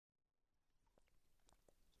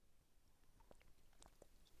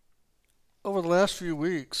Over the last few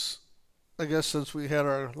weeks, I guess since we had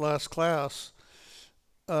our last class,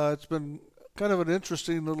 it's been kind of an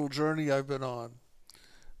interesting little journey I've been on.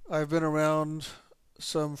 I've been around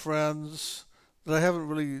some friends that I haven't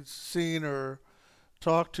really seen or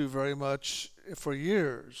talked to very much for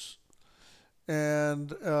years.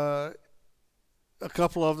 And a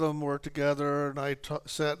couple of them were together, and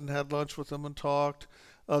sat and had lunch with them and talked.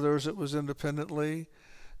 Others, it was independently.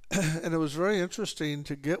 And it was very interesting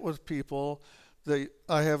to get with people that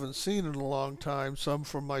I haven't seen in a long time, some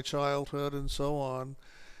from my childhood and so on.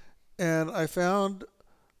 And I found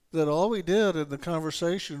that all we did in the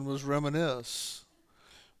conversation was reminisce.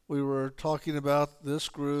 We were talking about this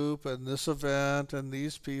group and this event and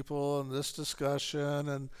these people and this discussion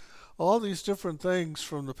and all these different things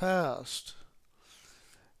from the past.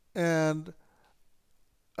 And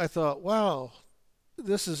I thought, wow,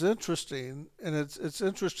 this is interesting, and it's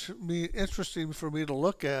interesting for me to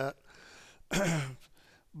look at.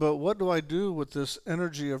 But what do I do with this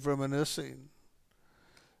energy of reminiscing?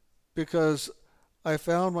 Because I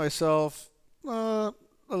found myself a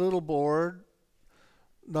little bored,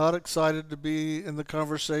 not excited to be in the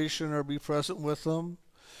conversation or be present with them,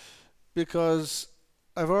 because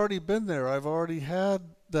I've already been there. I've already had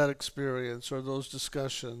that experience or those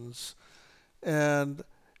discussions, and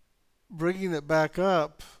bringing it back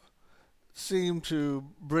up seemed to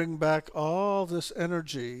bring back all this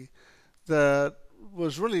energy that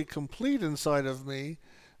was really complete inside of me,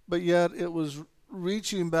 but yet it was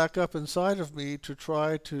reaching back up inside of me to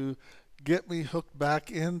try to get me hooked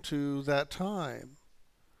back into that time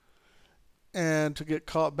and to get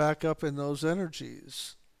caught back up in those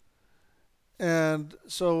energies. And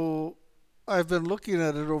so I've been looking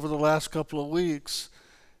at it over the last couple of weeks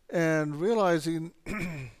and realizing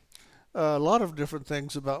a lot of different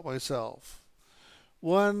things about myself.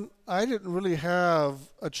 One, I didn't really have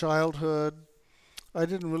a childhood. I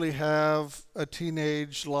didn't really have a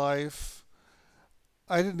teenage life.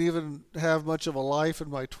 I didn't even have much of a life in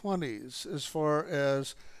my 20s as far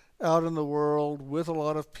as out in the world with a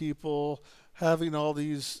lot of people, having all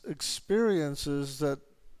these experiences that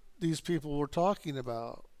these people were talking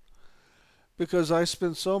about. Because I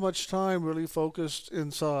spent so much time really focused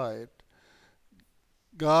inside.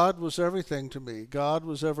 God was everything to me. God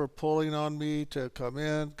was ever pulling on me to come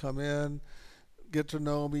in, get to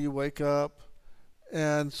know me, wake up.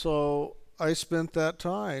 And so I spent that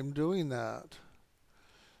time doing that.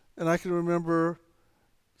 And I can remember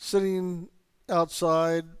sitting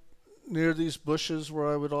outside near these bushes where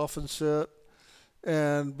I would often sit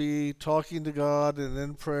and be talking to God and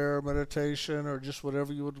in prayer, meditation, or just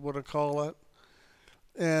whatever you would want to call it,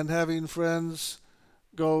 and having friends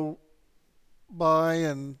go by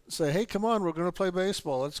and say, "Hey, come on, we're going to play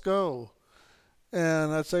baseball. Let's go."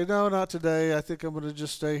 And I'd say, "No, not today. I think I'm going to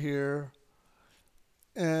just stay here."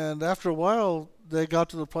 And after a while, they got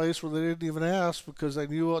to the place where they didn't even ask because they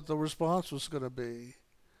knew what the response was going to be.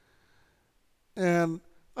 And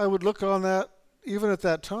I would look on that, even at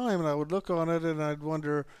that time, and I would look on it and I'd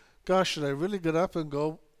wonder, gosh, should I really get up and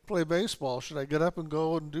go play baseball? Should I get up and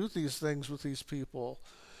go and do these things with these people?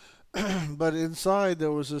 But inside,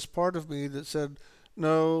 there was this part of me that said,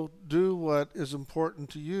 no, do what is important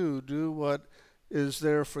to you, do what is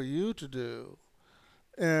there for you to do.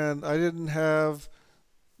 And I didn't have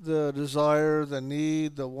the desire, the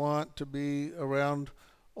need, the want to be around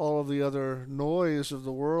all of the other noise of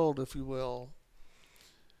the world, if you will.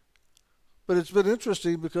 But it's been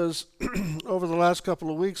interesting because over the last couple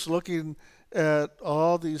of weeks, looking at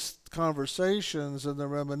all these conversations and the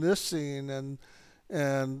reminiscing and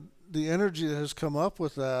the energy that has come up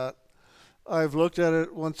with that, I've looked at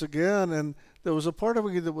it once again, and there was a part of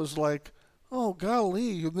me that was like, oh, golly,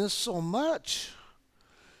 you missed so much.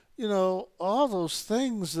 You know, all those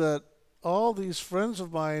things that all these friends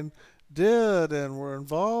of mine did and were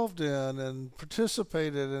involved in and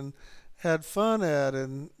participated and had fun at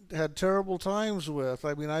and had terrible times with.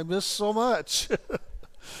 I mean, I missed so much.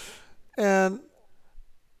 And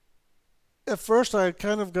at first I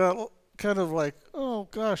kind of like, oh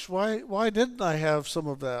gosh, why didn't I have some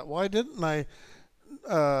of that? Why didn't I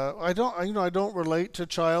don't, I don't relate to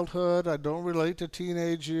childhood. I don't relate to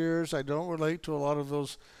teenage years. I don't relate to a lot of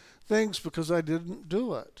those things because I didn't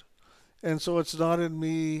do it. And so it's not in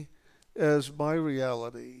me as my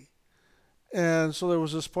reality. And so there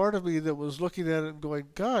was this part of me that was looking at it and going,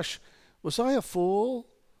 gosh, was I a fool?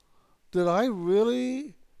 Did I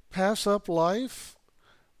really pass up life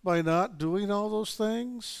by not doing all those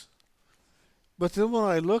things? But then when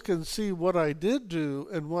I look and see what I did do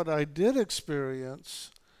and what I did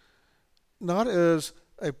experience, not as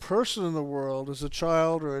a person in the world as a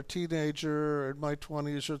child or a teenager or in my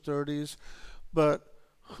 20s or 30s, but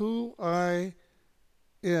who I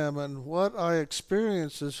am and what I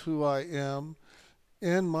experience is who I am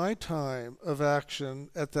in my time of action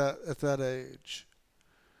at that age.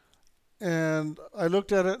 And I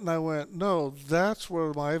looked at it and I went, no, that's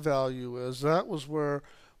where my value is. That was where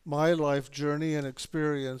my life journey and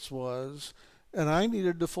experience was. And I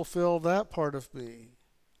needed to fulfill that part of me.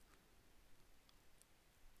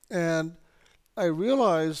 And I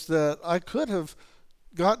realized that I could have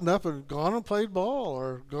gotten up and gone and played ball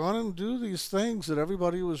or gone and do these things that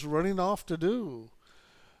everybody was running off to do.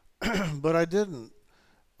 But I didn't.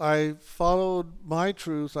 I followed my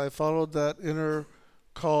truth. I followed that inner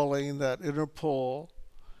calling, that inner pull,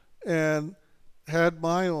 and had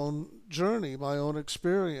my own journey, my own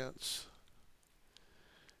experience.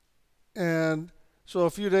 And so a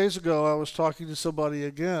few days ago, I was talking to somebody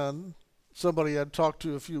again, somebody I'd talked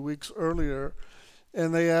to a few weeks earlier,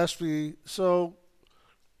 and they asked me, so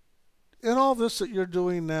in all this that you're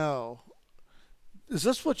doing now, is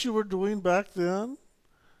this what you were doing back then?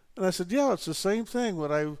 And I said, yeah, it's the same thing.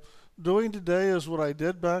 What I'm doing today is what I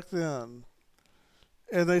did back then.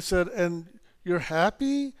 And they said, and you're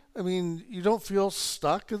happy? I mean, you don't feel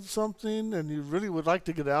stuck in something and you really would like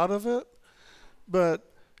to get out of it,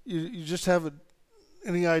 but you just haven't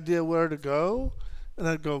any idea where to go? And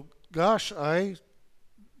I'd go, gosh, I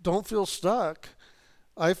don't feel stuck.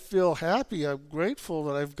 I feel happy. I'm grateful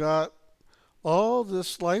that I've got all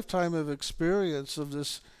this lifetime of experience of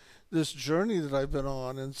this journey that I've been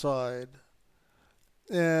on inside.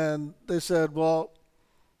 And they said, well,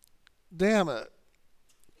 damn it.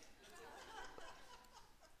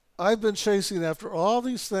 I've been chasing after all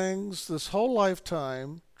these things this whole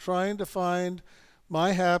lifetime, trying to find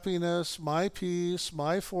my happiness, my peace,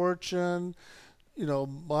 my fortune,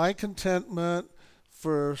 my contentment,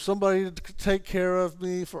 for somebody to take care of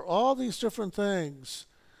me, for all these different things.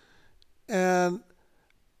 And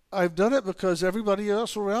I've done it because everybody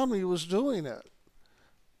else around me was doing it.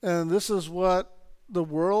 And this is what the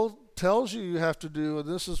world tells you have to do, and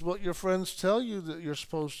this is what your friends tell you that you're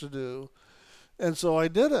supposed to do. And so I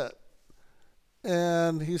did it.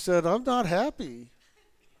 And he said, I'm not happy.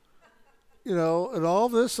 And all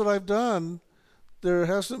this that I've done, there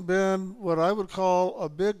hasn't been what I would call a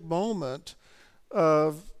big moment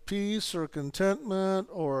of peace or contentment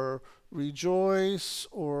or rejoice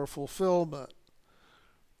or fulfillment.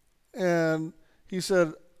 And he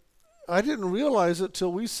said, I didn't realize it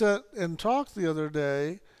till we sat and talked the other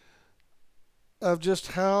day of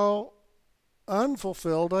just how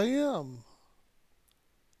unfulfilled I am.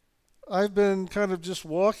 I've been kind of just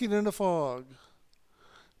walking in a fog,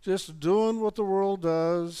 just doing what the world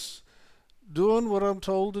does, doing what I'm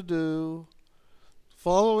told to do,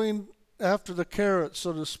 following after the carrot,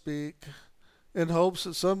 so to speak, in hopes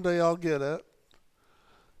that someday I'll get it.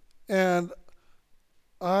 And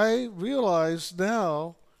I realize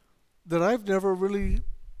now that I've never really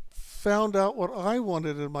found out what I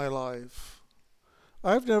wanted in my life.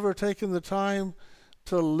 I've never taken the time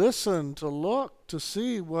to listen, to look, to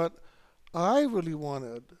see what I really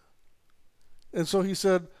wanted. And so he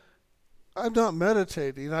said, I'm not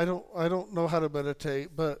meditating. I don't know how to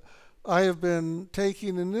meditate, but I have been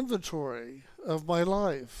taking an inventory of my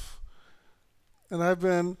life. And I've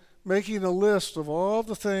been making a list of all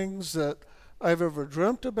the things that I've ever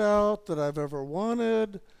dreamt about, that I've ever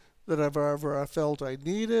wanted, that I've ever felt I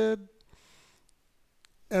needed.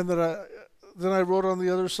 And then I wrote on the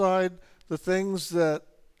other side the things that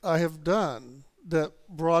I have done that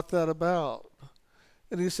brought that about.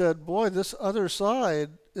 And he said, boy, this other side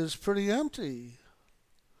is pretty empty.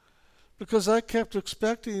 Because I kept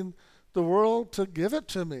expecting the world to give it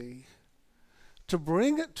to me, to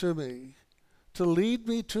bring it to me, to lead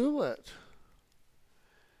me to it.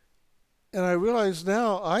 And I realize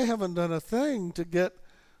now I haven't done a thing to get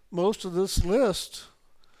most of this list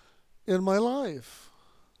in my life.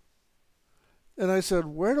 And I said,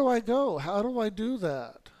 where do I go? How do I do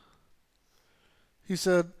that? He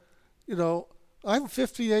said, I'm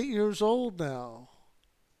 58 years old now,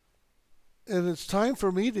 and it's time for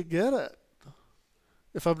me to get it.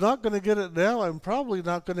 If I'm not going to get it now, I'm probably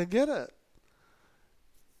not going to get it.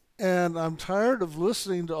 And I'm tired of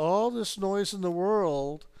listening to all this noise in the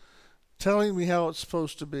world telling me how it's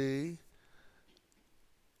supposed to be.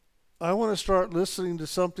 I want to start listening to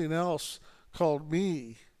something else called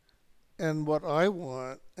me and what I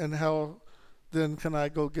want, and how then can I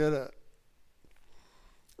go get it.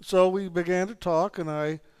 So we began to talk, and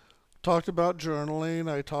I talked about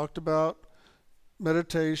journaling, I talked about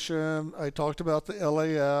meditation, I talked about the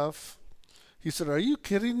LAF. He said, are you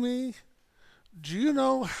kidding me? do you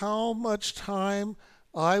know how much time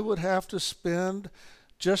I would have to spend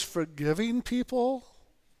just forgiving people?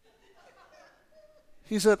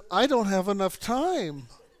 He said, I don't have enough time.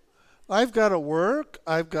 I've got to work,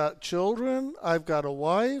 I've got children, I've got a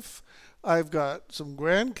wife, I've got some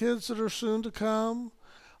grandkids that are soon to come.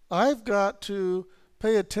 I've got to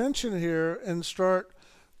pay attention here and start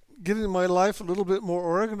getting my life a little bit more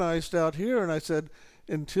organized out here. And I said,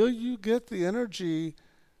 until you get the energy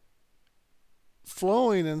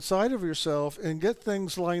flowing inside of yourself and get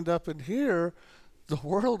things lined up in here, the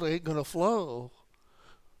world ain't going to flow.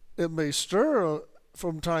 It may stir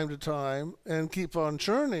from time to time and keep on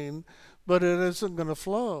churning, but it isn't going to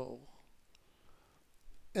flow.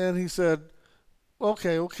 And he said,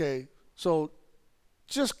 okay, so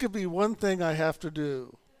just give me one thing I have to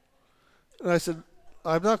do. And I said,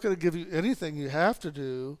 I'm not going to give you anything you have to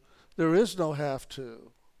do. There is no have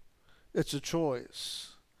to. It's a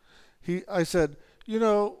choice. I said,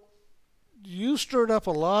 you stirred up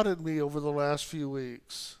a lot in me over the last few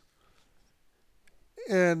weeks.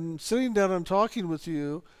 And sitting down and talking with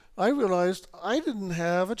you, I realized I didn't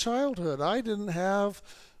have a childhood. I didn't have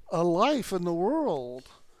a life in the world.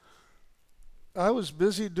 I was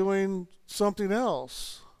busy doing something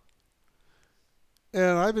else.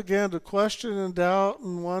 And I began to question and doubt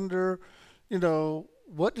and wonder,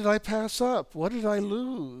 what did I pass up? What did I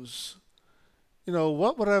lose?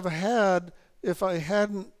 What would I have had if I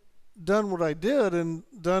hadn't done what I did and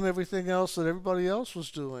done everything else that everybody else was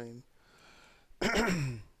doing?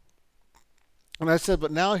 And I said,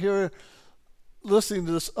 but now here, listening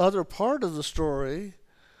to this other part of the story,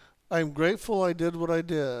 I'm grateful I did what I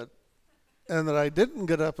did and that I didn't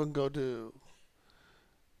get up and go do.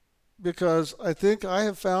 Because I think I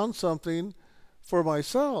have found something for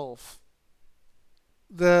myself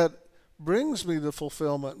that brings me the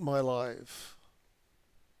fulfillment in my life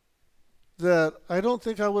that I don't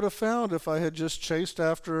think I would have found if I had just chased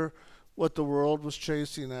after what the world was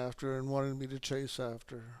chasing after and wanted me to chase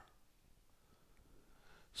after.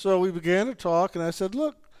 So we began to talk, and I said,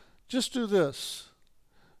 look, just do this.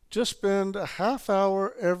 Just spend a half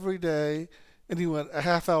hour every day. And he went, a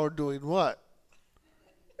half hour doing what?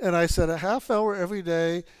 And I said, a half hour every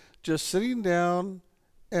day, just sitting down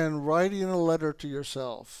and writing a letter to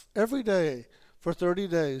yourself. Every day for 30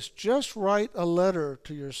 days, just write a letter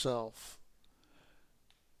to yourself.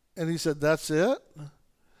 And he said, that's it?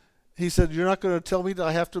 He said, you're not going to tell me that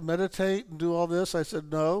I have to meditate and do all this? I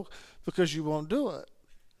said, no, because you won't do it.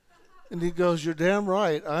 And he goes, you're damn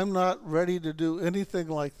right. I'm not ready to do anything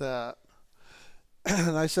like that.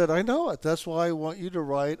 And I said, I know it. That's why I want you to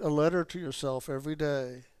write a letter to yourself every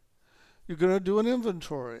day. You're going to do an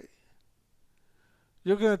inventory.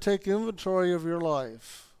 You're going to take inventory of your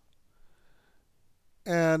life.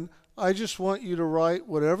 And I just want you to write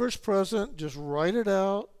whatever's present, just write it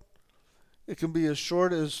out. It can be as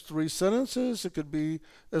short as 3 sentences. It could be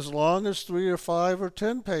as long as 3 or 5 or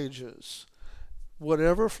 10 pages.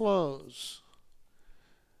 Whatever flows.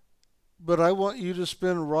 But I want you to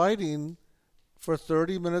spend writing for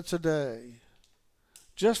 30 minutes a day.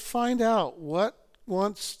 Just find out what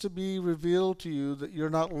wants to be revealed to you that you're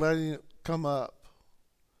not letting it come up.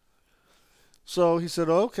 So he said,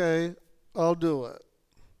 okay, I'll do it.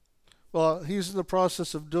 Well, he's in the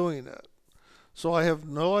process of doing it. So I have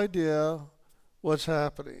no idea what's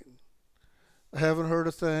happening. I haven't heard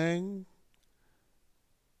a thing.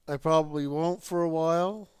 I probably won't for a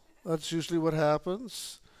while. That's usually what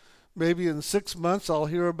happens. Maybe in 6 months I'll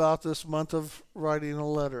hear about this month of writing a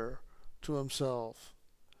letter to himself.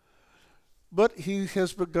 But he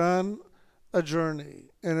has begun a journey,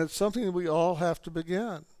 and it's something that we all have to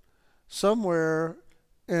begin somewhere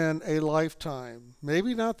in a lifetime.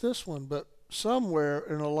 Maybe not this one, but somewhere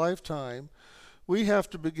in a lifetime, we have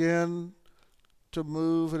to begin to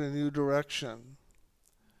move in a new direction.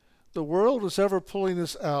 The world is ever pulling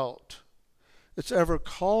us out. It's ever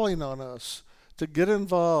calling on us to get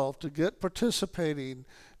involved, to get participating,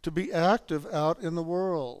 to be active out in the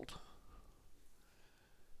world.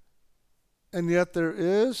 And yet there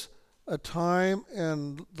is a time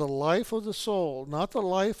in the life of the soul, not the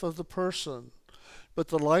life of the person, but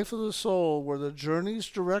the life of the soul where the journey's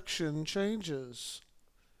direction changes.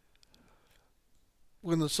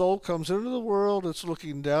 When the soul comes into the world, it's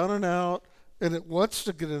looking down and out, and it wants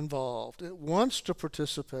to get involved. It wants to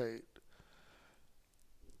participate.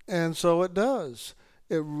 And so it does.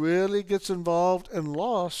 It really gets involved and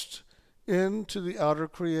lost into the outer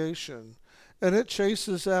creation. And it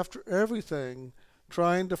chases after everything,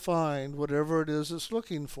 trying to find whatever it is it's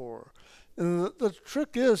looking for. And the trick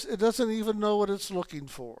is, it doesn't even know what it's looking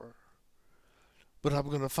for. But I'm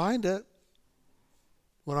going to find it.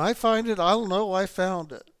 When I find it, I'll know I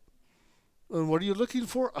found it. And what are you looking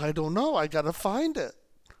for? I don't know. I got to find it.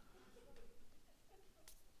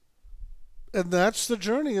 And that's the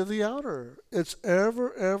journey of the outer. It's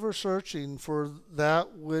ever, ever searching for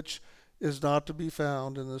that which is not to be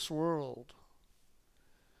found in this world.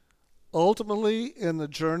 Ultimately, in the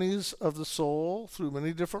journeys of the soul through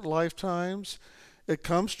many different lifetimes, it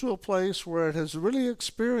comes to a place where it has really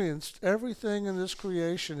experienced everything in this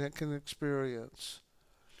creation it can experience.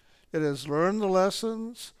 It has learned the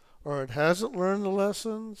lessons, or it hasn't learned the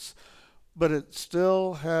lessons, but it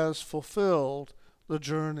still has fulfilled the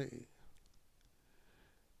journey.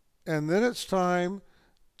 And then it's time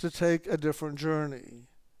to take a different journey.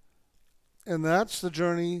 And that's the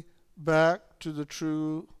journey back to the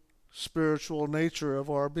true spiritual nature of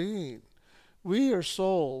our being. We are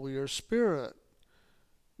soul, we are spirit.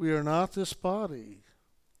 We are not this body.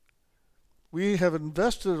 We have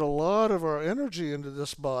invested a lot of our energy into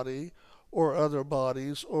this body or other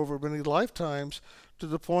bodies over many lifetimes to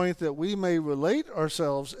the point that we may relate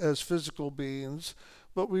ourselves as physical beings,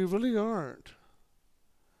 but we really aren't.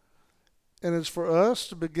 And it's for us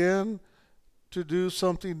to begin to do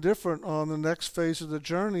something different on the next phase of the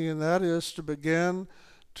journey, and that is to begin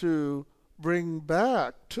to bring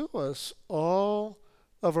back to us all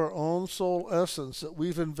of our own soul essence that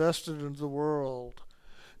we've invested into the world.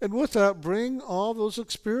 And with that, bring all those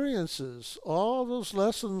experiences, all those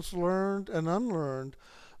lessons learned and unlearned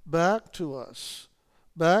back to us,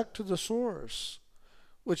 back to the source,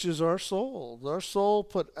 which is our soul. Our soul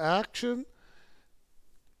put action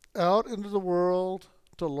out into the world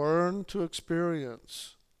to learn, to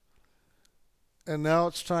experience. And now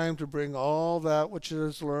it's time to bring all that which it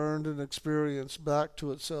has learned and experienced back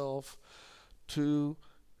to itself, to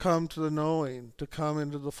come to the knowing, to come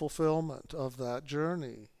into the fulfillment of that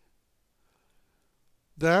journey.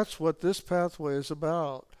 That's what this pathway is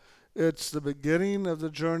about. It's the beginning of the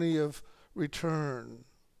journey of return.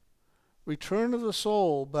 Return of the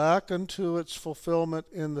soul back into its fulfillment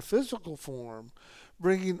in the physical form,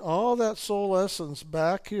 bringing all that soul essence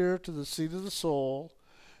back here to the seat of the soul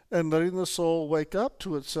and letting the soul wake up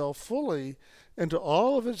to itself fully and to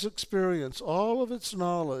all of its experience, all of its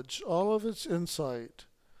knowledge, all of its insight.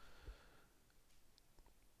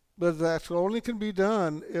 But that only can be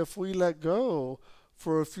done if we let go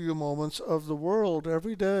for a few moments of the world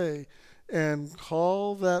every day and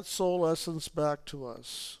call that soul essence back to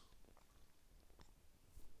us.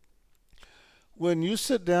 When you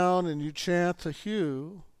sit down and you chant the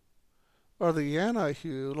HU or the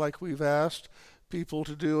anti-HU, like we've asked people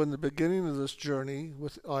to do in the beginning of this journey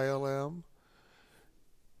with ILM,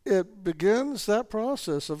 it begins that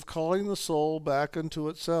process of calling the soul back into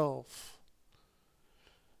itself.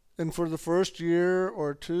 And for the first year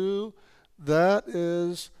or two, that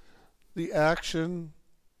is the action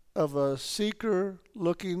of a seeker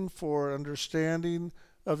looking for understanding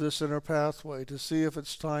of this inner pathway to see if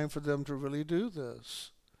it's time for them to really do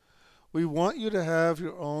this. We want you to have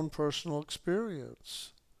your own personal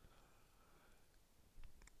experience.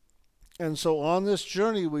 And so on this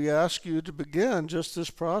journey, we ask you to begin just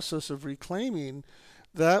this process of reclaiming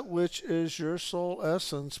that which is your soul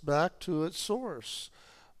essence back to its source,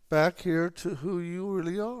 back here to who you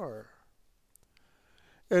really are.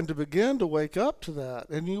 And to begin to wake up to that,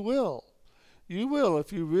 and you will. You will.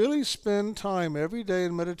 If you really spend time every day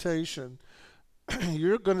in meditation,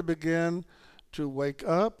 you're going to begin to wake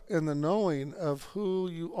up in the knowing of who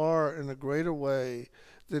you are in a greater way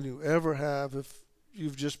than you ever have if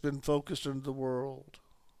you've just been focused into the world.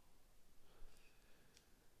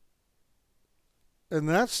 And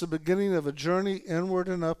that's the beginning of a journey inward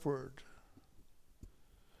and upward.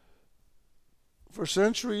 For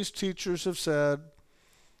centuries, teachers have said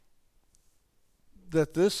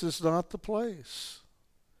that this is not the place.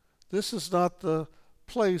 This is not the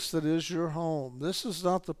place that is your home. This is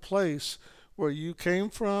not the place where you came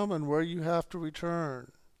from and where you have to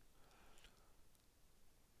return.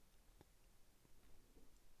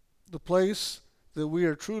 The place that we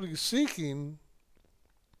are truly seeking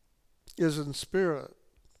is in spirit.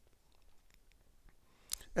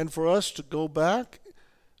 And for us to go back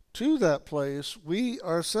to that place, we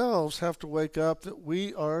ourselves have to wake up that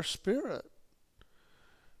we are spirit.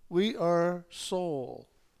 We are soul.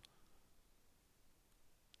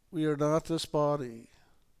 We are not this body.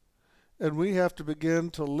 And we have to begin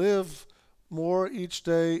to live more each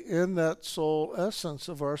day in that soul essence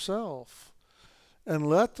of ourself. And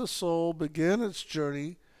let the soul begin its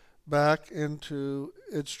journey back into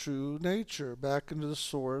its true nature, back into the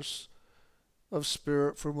source of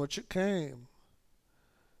spirit from which it came.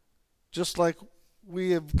 Just like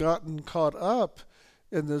we have gotten caught up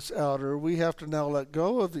in this outer. We have to now let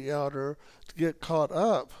go of the outer to get caught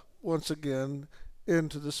up once again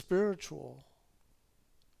into the spiritual.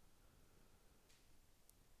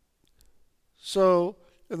 So,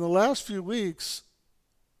 in the last few weeks,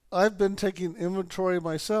 I've been taking inventory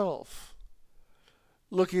myself.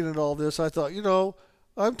 Looking at all this, I thought,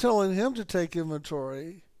 I'm telling him to take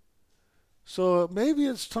inventory. So maybe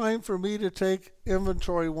it's time for me to take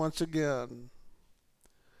inventory once again.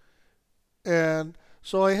 And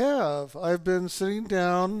so I have. I've been sitting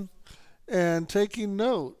down and taking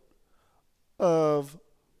note of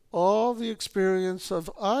all the experience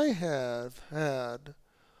I have had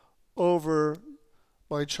over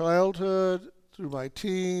my childhood, through my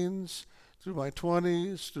teens, through my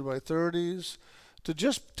 20s, through my 30s, to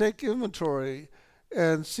just take inventory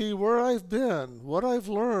and see where I've been, what I've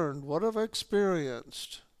learned, what I've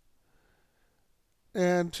experienced,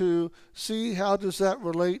 and to see how does that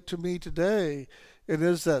relate to me today. And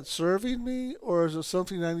is that serving me, or is it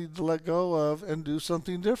something I need to let go of and do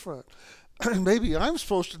something different? Maybe I'm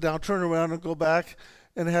supposed to now turn around and go back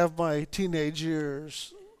and have my teenage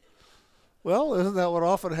years. Well, isn't that what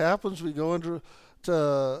often happens? We go into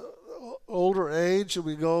older age and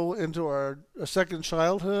we go into our second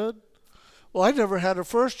childhood. Well, I never had a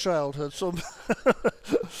first childhood, so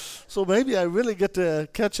so maybe I really get to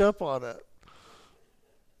catch up on it.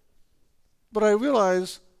 But I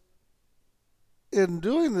realize in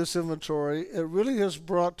doing this inventory, it really has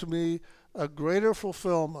brought to me a greater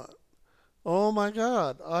fulfillment. Oh my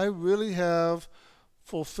God, I really have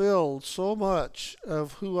fulfilled so much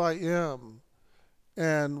of who I am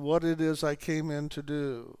and what it is I came in to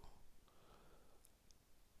do.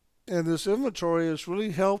 And this inventory has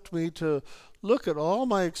really helped me to look at all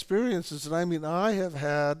my experiences. And I mean, I have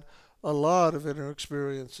had a lot of inner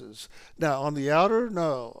experiences. Now, on the outer,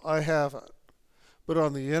 no, I haven't. But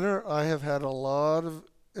on the inner, I have had a lot of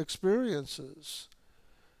experiences.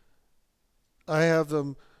 I have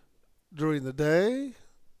them during the day.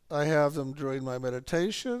 I have them during my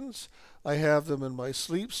meditations. I have them in my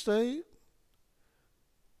sleep state.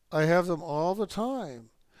 I have them all the time.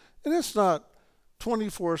 And it's not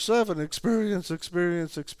 24/7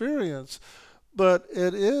 experience, but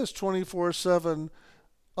it is 24/7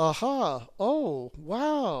 aha, oh,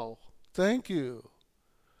 wow, thank you.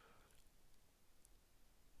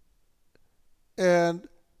 And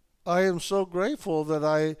I am so grateful that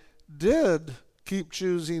I did keep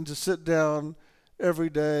choosing to sit down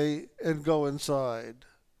every day and go inside.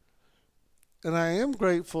 And I am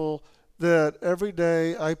grateful that every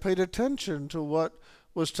day I paid attention to what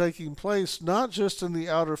was taking place, not just in the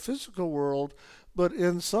outer physical world, but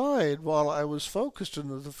inside while I was focused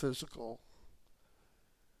into the physical.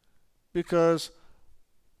 Because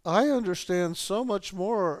I understand so much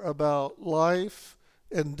more about life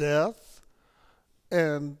and death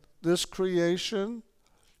and this creation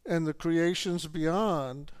and the creations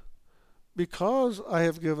beyond because I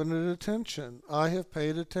have given it attention. I have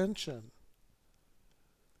paid attention.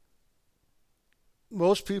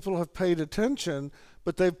 Most people have paid attention,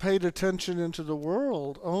 but they've paid attention into the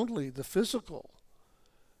world only, the physical,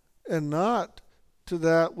 and not to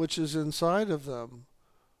that which is inside of them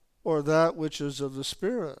or that which is of the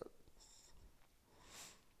spirit.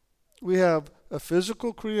 We have a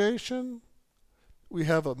physical creation. We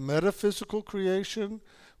have a metaphysical creation,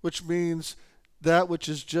 which means that which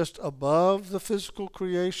is just above the physical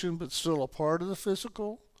creation but still a part of the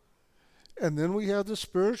physical. And then we have the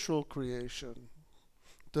spiritual creation,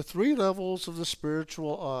 the three levels of the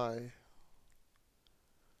spiritual eye.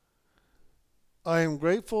 I am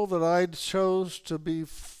grateful that I chose to be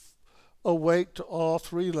awake to all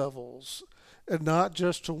three levels and not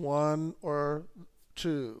just to one or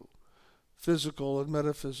two, physical and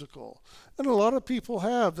metaphysical. And a lot of people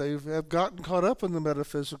have. They have gotten caught up in the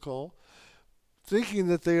metaphysical, thinking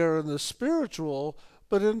that they are in the spiritual,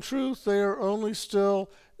 but in truth they are only still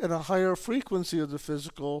in a higher frequency of the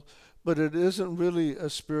physical, but it isn't really a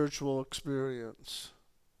spiritual experience.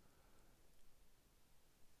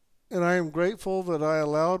 And I am grateful that I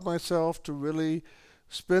allowed myself to really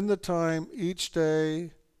spend the time each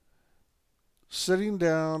day sitting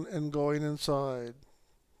down and going inside.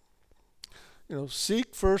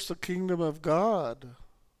 Seek first the kingdom of God,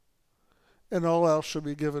 and all else shall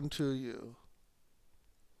be given to you.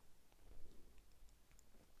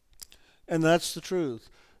 And that's the truth.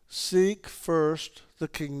 Seek first the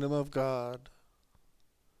kingdom of God.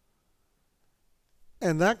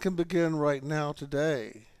 And that can begin right now,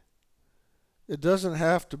 today. It doesn't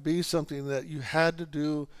have to be something that you had to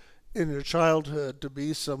do in your childhood to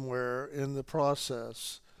be somewhere in the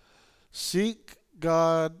process. Seek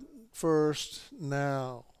God first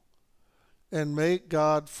now. and make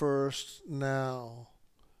God first now.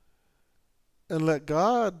 And let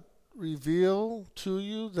God reveal to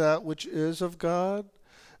you that which is of God,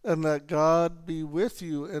 and let God be with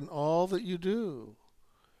you in all that you do.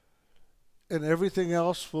 And everything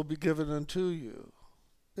else will be given unto you.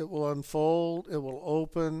 It will unfold, it will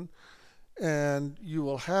open, and you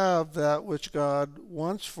will have that which God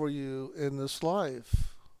wants for you in this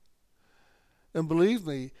life. And believe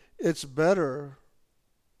me, it's better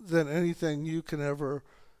than anything you can ever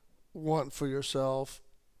want for yourself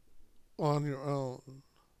on your own.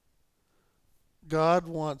 God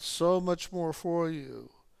wants so much more for you,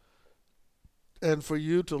 and for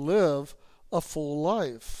you to live a full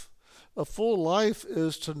life. A full life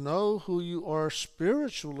is to know who you are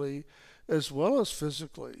spiritually as well as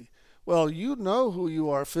physically. Well, you know who you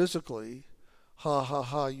are physically. Ha ha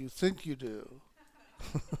ha, you think you do.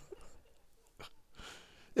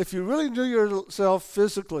 If you really knew yourself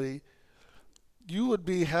physically, you would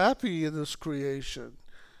be happy in this creation.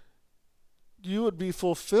 You would be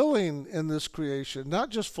fulfilling in this creation. Not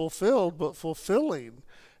just fulfilled, but fulfilling.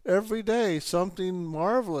 Every day, something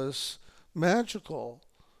marvelous, magical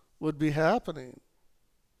would be happening.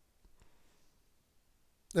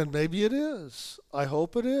 And maybe it is. I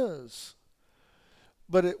hope it is.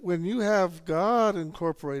 But when you have God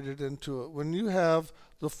incorporated into it, when you have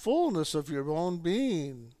the fullness of your own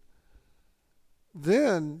being,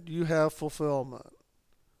 then you have fulfillment.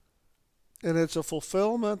 And it's a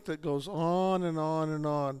fulfillment that goes on and on and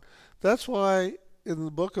on. That's why in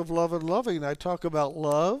the book of Love and Loving, I talk about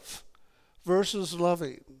love versus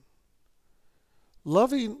loving.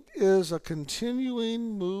 Loving is a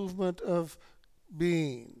continuing movement of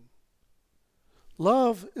being.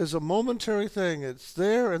 Love is a momentary thing. It's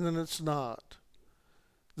there and then it's not.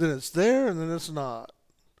 Then it's there and then it's not.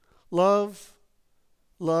 Love,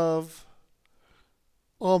 love,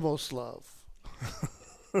 almost love.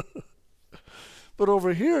 But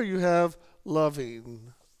over here you have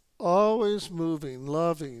loving, always moving,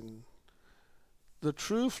 loving. The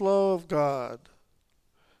true flow of God.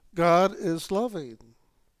 God is loving.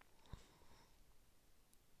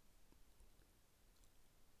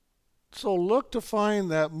 So look to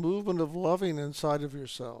find that movement of loving inside of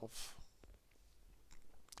yourself.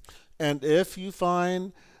 And if you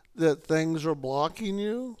find that things are blocking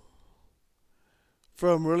you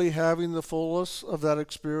from really having the fullness of that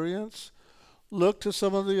experience, look to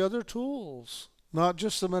some of the other tools. Not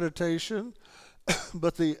just the meditation,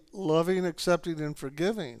 but the loving, accepting, and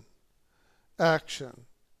forgiving action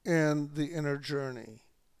and the inner journey.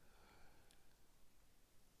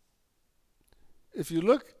 If you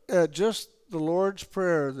look at just the Lord's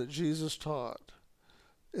Prayer that Jesus taught,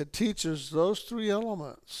 it teaches those three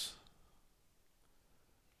elements.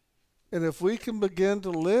 And if we can begin to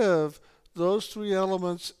live those three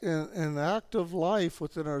elements in active life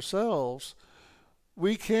within ourselves,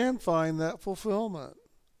 we can find that fulfillment.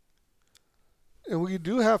 And we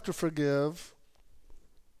do have to forgive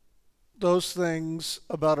those things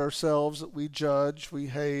about ourselves that we judge, we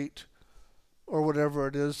hate, or whatever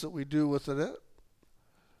it is that we do with it,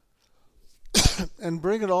 and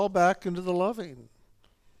bring it all back into the loving.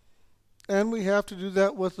 And we have to do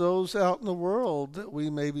that with those out in the world that we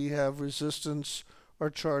maybe have resistance or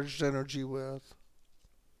charged energy with.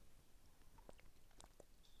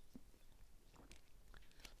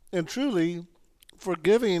 And truly,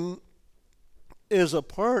 forgiving is a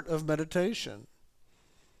part of meditation.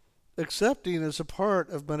 Accepting is a part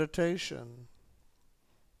of meditation.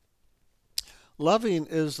 Loving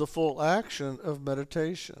is the full action of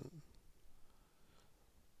meditation.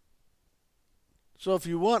 So if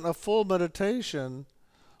you want a full meditation,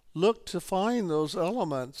 look to find those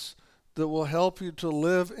elements that will help you to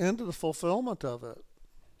live into the fulfillment of it.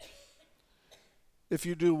 If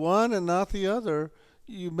you do one and not the other,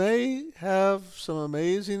 you may have some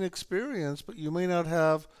amazing experience, but you may not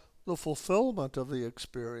have the fulfillment of the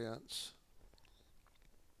experience.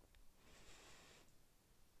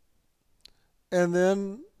 And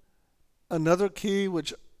then another key,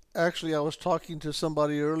 which actually I was talking to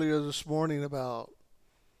somebody earlier this morning about,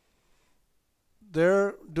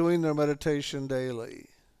 they're doing their meditation daily.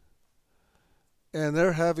 And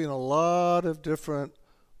they're having a lot of different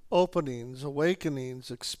openings,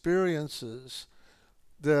 awakenings, experiences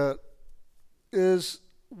that is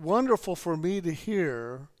wonderful for me to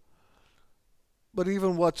hear. But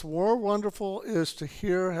even what's more wonderful is to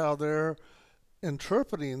hear how they're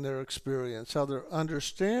interpreting their experience, how they're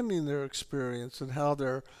understanding their experience, and how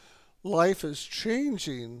their life is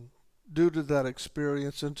changing due to that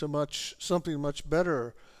experience into something much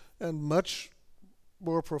better and much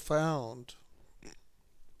more profound.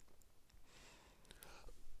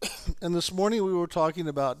 And this morning we were talking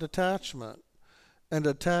about detachment and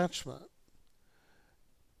attachment.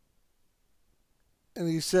 And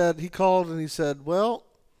he called and he said, well,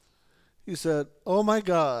 he said, oh my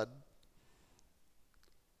God,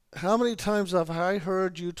 how many times have I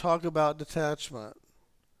heard you talk about detachment?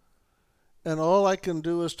 And all I can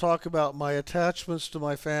do is talk about my attachments to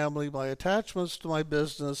my family, my attachments to my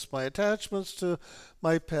business, my attachments to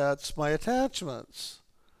my pets, my attachments.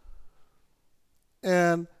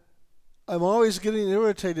 And I'm always getting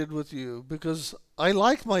irritated with you because I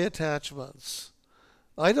like my attachments.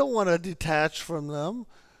 I don't want to detach from them.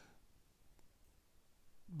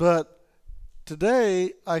 But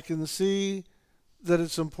today I can see that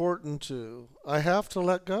it's important to. I have to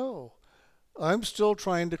let go. I'm still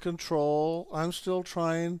trying to control. I'm still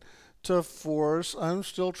trying to force. I'm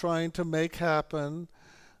still trying to make happen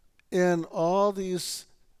in all these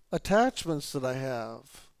attachments that I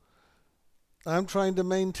have. I'm trying to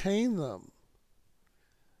maintain them.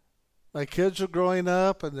 My kids are growing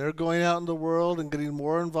up and they're going out in the world and getting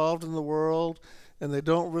more involved in the world, and they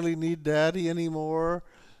don't really need daddy anymore.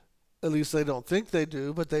 At least they don't think they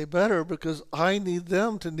do, but they better, because I need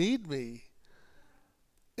them to need me.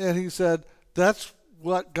 And he said, that's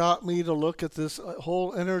what got me to look at this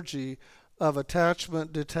whole energy of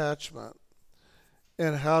attachment, detachment.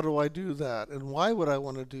 And how do I do that? And why would I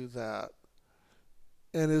want to do that?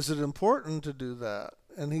 And is it important to do that?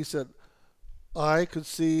 And he said, I could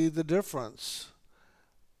see the difference.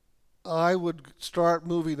 I would start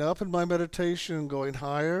moving up in my meditation and going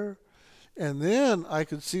higher. And then I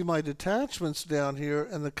could see my detachments down here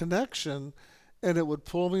and the connection, and it would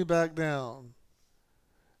pull me back down.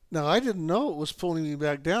 Now, I didn't know it was pulling me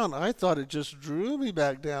back down. I thought it just drew me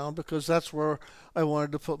back down because that's where I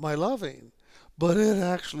wanted to put my loving. But it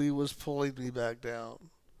actually was pulling me back down.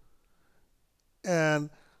 And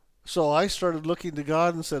so I started looking to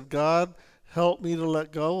God and said, God, help me to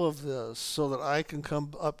let go of this so that I can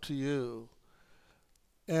come up to you.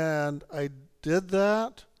 And I did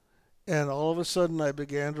that, and all of a sudden I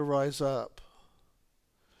began to rise up.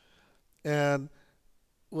 And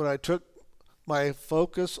when I took my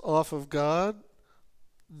focus off of God,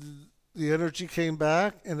 the energy came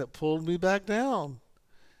back and it pulled me back down.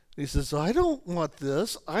 He says, I don't want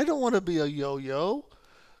this. I don't want to be a yo-yo,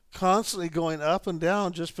 constantly going up and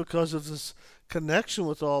down just because of this connection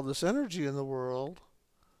with all this energy in the world.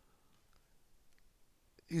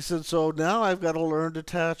 He said, so now I've got to learn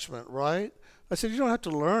detachment, right? I said, you don't have to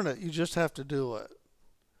learn it. You just have to do it.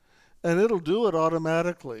 And it'll do it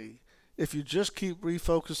automatically if you just keep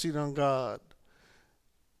refocusing on God.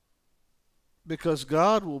 Because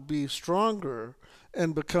God will be stronger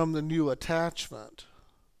and become the new attachment.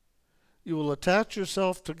 You will attach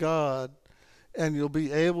yourself to God, and you'll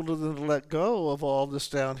be able to then let go of all this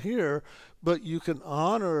down here, but you can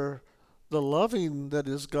honor the loving that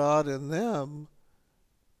is God in them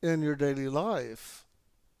in your daily life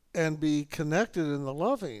and be connected in the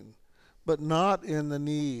loving, but not in the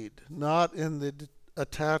need, not in the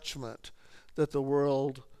attachment that the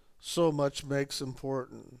world so much makes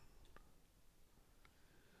important.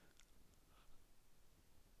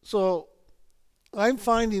 So I'm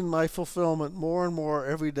finding my fulfillment more and more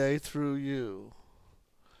every day through you,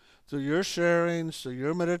 through your sharing, through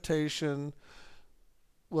your meditation,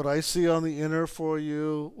 what I see on the inner for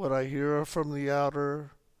you, what I hear from the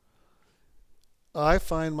outer. I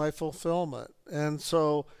find my fulfillment. And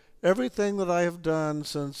so everything that I have done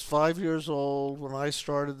since 5 years old when I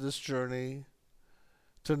started this journey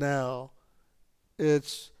to now,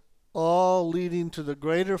 it's all leading to the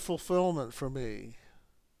greater fulfillment for me.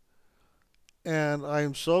 And I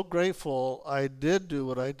am so grateful I did do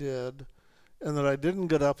what I did, and that I didn't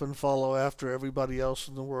get up and follow after everybody else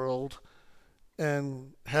in the world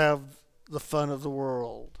and have the fun of the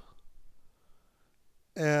world.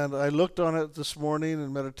 And I looked on it this morning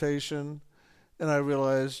in meditation, and I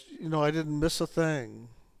realized, I didn't miss a thing.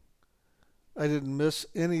 I didn't miss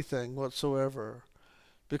anything whatsoever,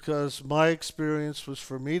 because my experience was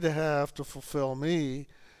for me to have to fulfill me,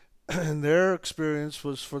 and their experience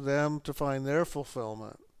was for them to find their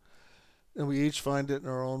fulfillment. And we each find it in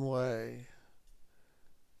our own way.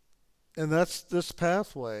 And that's this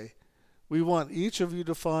pathway. We want each of you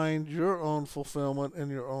to find your own fulfillment in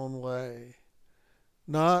your own way.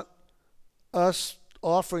 Not us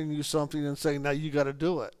offering you something and saying, now you got to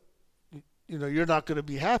do it. You're not going to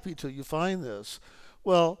be happy till you find this.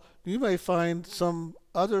 Well, you may find some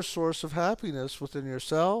other source of happiness within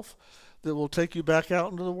yourself that will take you back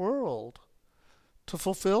out into the world to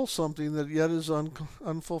fulfill something that yet is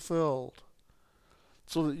unfulfilled,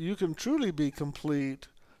 so that you can truly be complete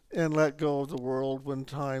and let go of the world when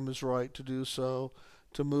time is right to do so,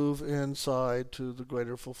 to move inside to the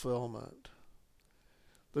greater fulfillment.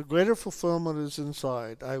 The greater fulfillment is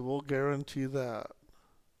inside. I will guarantee that.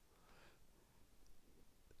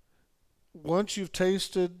 Once you've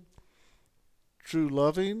tasted true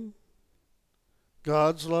loving,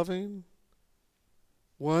 God's loving,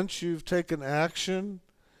 once you've taken action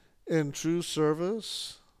in true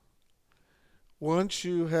service, once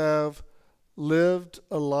you have lived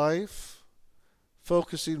a life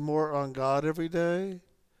focusing more on God every day,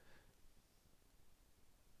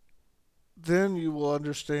 then you will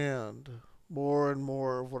understand more and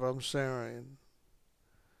more of what I'm sharing.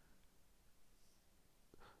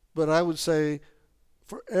 But I would say,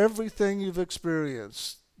 for everything you've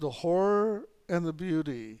experienced, the horror and the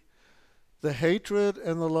beauty, the hatred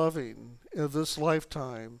and the loving of this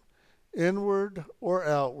lifetime, inward or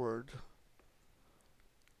outward,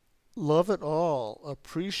 love it all,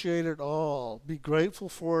 appreciate it all, be grateful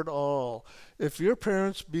for it all. If your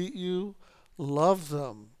parents beat you, love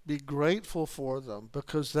them, be grateful for them,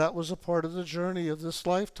 because that was a part of the journey of this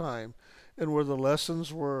lifetime and where the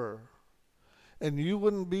lessons were. And you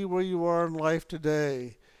wouldn't be where you are in life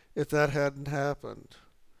today if that hadn't happened.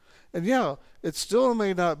 And yeah, it still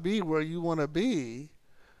may not be where you want to be,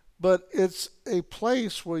 but it's a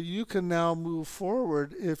place where you can now move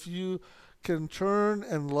forward if you can turn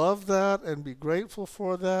and love that and be grateful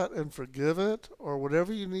for that and forgive it, or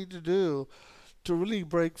whatever you need to do to really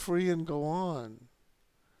break free and go on.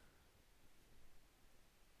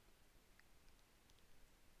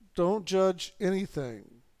 Don't judge anything.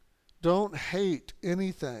 Don't hate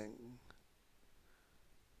anything.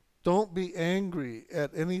 Don't be angry at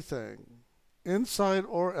anything, inside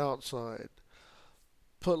or outside.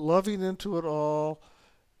 Put loving into it all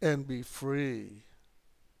and be free.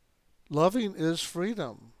 Loving is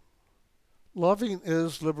freedom. Loving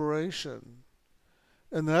is liberation.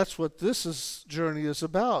 And that's what journey is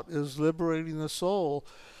about, is liberating the soul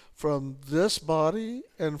from this body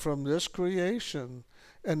and from this creation,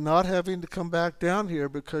 and not having to come back down here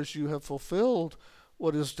because you have fulfilled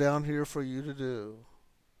what is down here for you to do.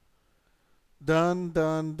 Done,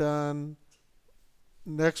 done, done.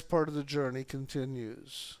 Next part of the journey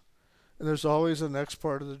continues. And there's always a next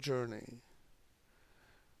part of the journey.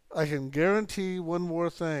 I can guarantee one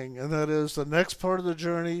more thing, and that is the next part of the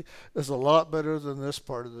journey is a lot better than this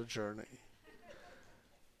part of the journey.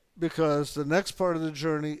 Because the next part of the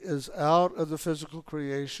journey is out of the physical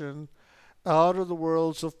creation, out of the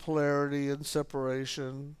worlds of polarity and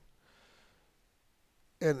separation,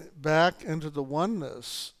 and back into the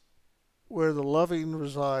oneness where the loving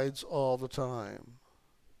resides all the time.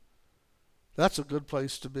 That's a good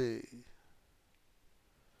place to be.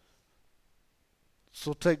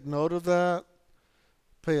 So take note of that.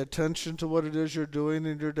 Pay attention to what it is you're doing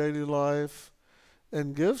in your daily life,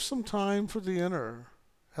 and give some time for the inner,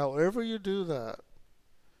 however you do that.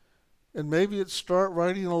 And maybe it's start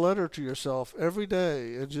writing a letter to yourself every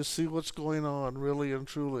day and just see what's going on really and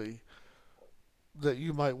truly that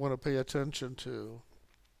you might want to pay attention to.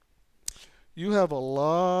 You have a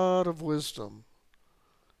lot of wisdom.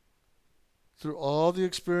 Through all the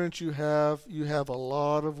experience you have a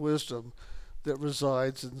lot of wisdom that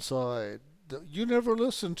resides inside, that you never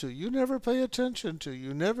listen to, you never pay attention to,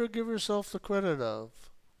 you never give yourself the credit of.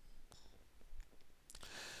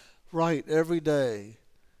 Write every day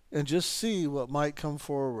and just see what might come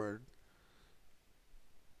forward.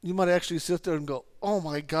 You might actually sit there and go, oh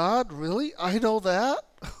my God, really? I know that?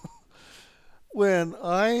 When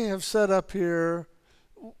I have sat up here,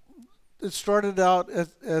 it started out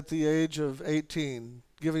at the age of 18,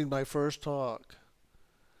 giving my first talk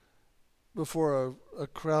before a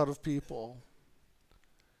crowd of people.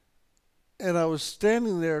 And I was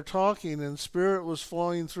standing there talking, and Spirit was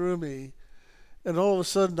flowing through me. And all of a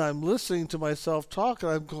sudden, I'm listening to myself talk,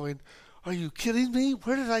 and I'm going, are you kidding me?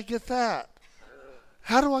 Where did I get that?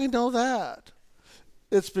 How do I know that?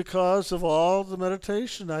 It's because of all the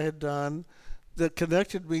meditation I had done that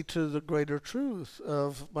connected me to the greater truth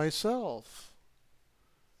of myself.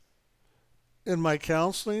 In my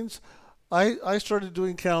counselings, I started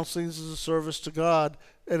doing counselings as a service to God,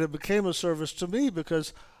 and it became a service to me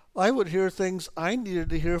because I would hear things I needed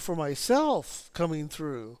to hear for myself coming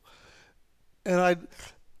through. And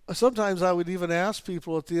sometimes I would even ask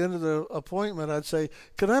people at the end of the appointment, I'd say,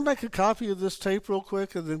 can I make a copy of this tape real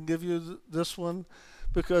quick and then give you this one?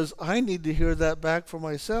 Because I need to hear that back for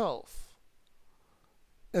myself.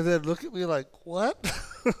 And they'd look at me like, what?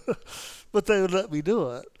 But they would let me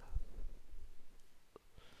do it.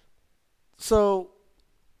 So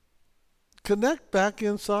connect back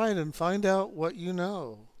inside and find out what you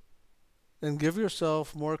know. And give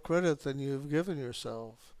yourself more credit than you've given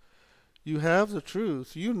yourself. You have the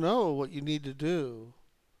truth. You know what you need to do.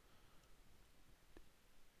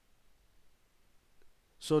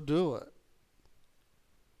 So do it.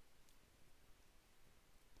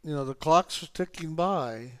 You know, the clock's ticking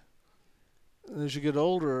by. And as you get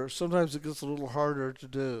older, sometimes it gets a little harder to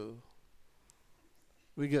do.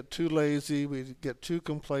 We get too lazy, we get too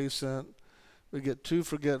complacent, we get too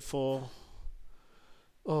forgetful.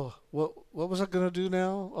 Oh, what was I going to do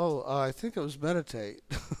now? Oh, I think it was meditate.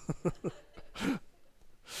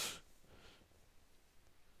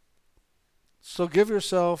 So give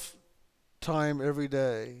yourself time every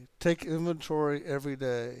day. Take inventory every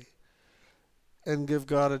day and give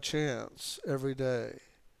God a chance every day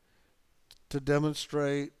to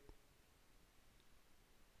demonstrate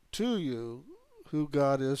to you who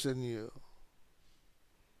God is in you.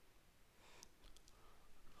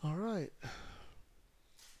 All right.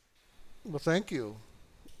 Well, thank you.